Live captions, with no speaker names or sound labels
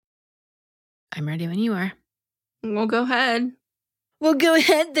I'm ready when you are. Well, go ahead. Well, go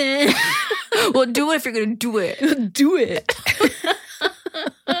ahead then. Well, do it if you're going to do it. Do it.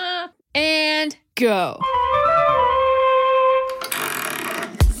 And go.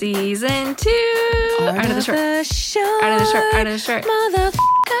 Season 2. Out of the shirt. Out of the shirt. Out of the shirt. Motherfucker.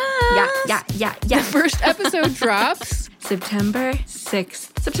 Yeah. The first episode drops September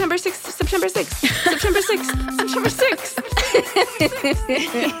 6th. September 6th. September 6th. September 6th. September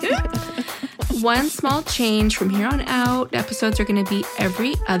 6th. One small change from here on out. Episodes are going to be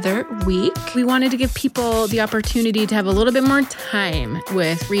every other week. We wanted to give people the opportunity to have a little bit more time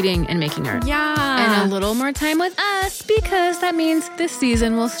with reading and making art. Yeah. And a little more time with us because that means this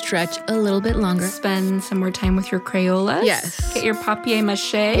season will stretch a little bit longer. Spend some more time with your Crayolas. Yes. Get your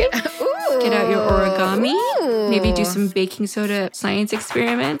papier-mâché. Ooh. Get out your origami. Ooh. Maybe do some baking soda science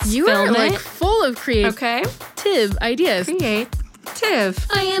experiments. You Film are it. like full of creative ideas. Creative.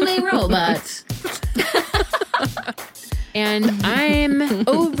 I am a robot. And I'm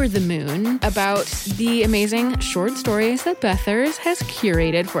over the moon about the amazing short stories that Bethers has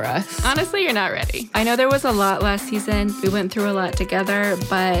curated for us. Honestly, you're not ready. I know there was a lot last season. We went through a lot together,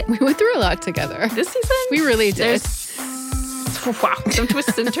 but We went through a lot together. this season, We really did. wow, some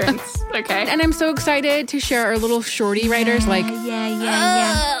twists and turns. Okay. And I'm so excited to share our little shorty writers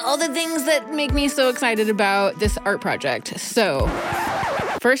all the things that make me so excited about this art project. So,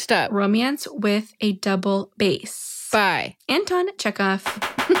 first up, Romance with a Double Bass. by Anton Chekhov.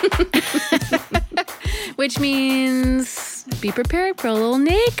 which means be prepared for a little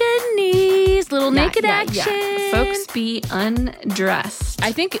naked knees, little naked action. Yeah. Folks, be undressed.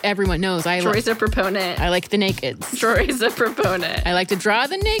 I think everyone knows Troy's a proponent. I like the nakeds. Troy's a proponent. I like to draw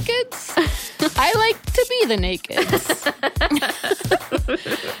the nakeds. I like to be the nakeds.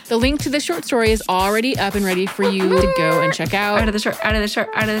 The link to the short story is already up and ready for you to go and check out. Out of the shirt. Out of the shirt.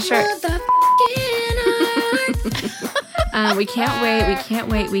 Out of the shirt. We can't wait. We can't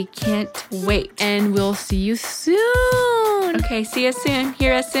wait. We can't wait. And we'll see you soon. Okay, see you soon.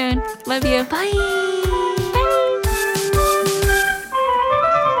 Hear us soon. Love you. Bye.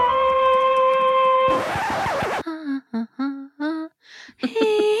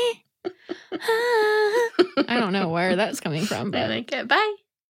 I don't know where that's coming from, I but like it. Bye.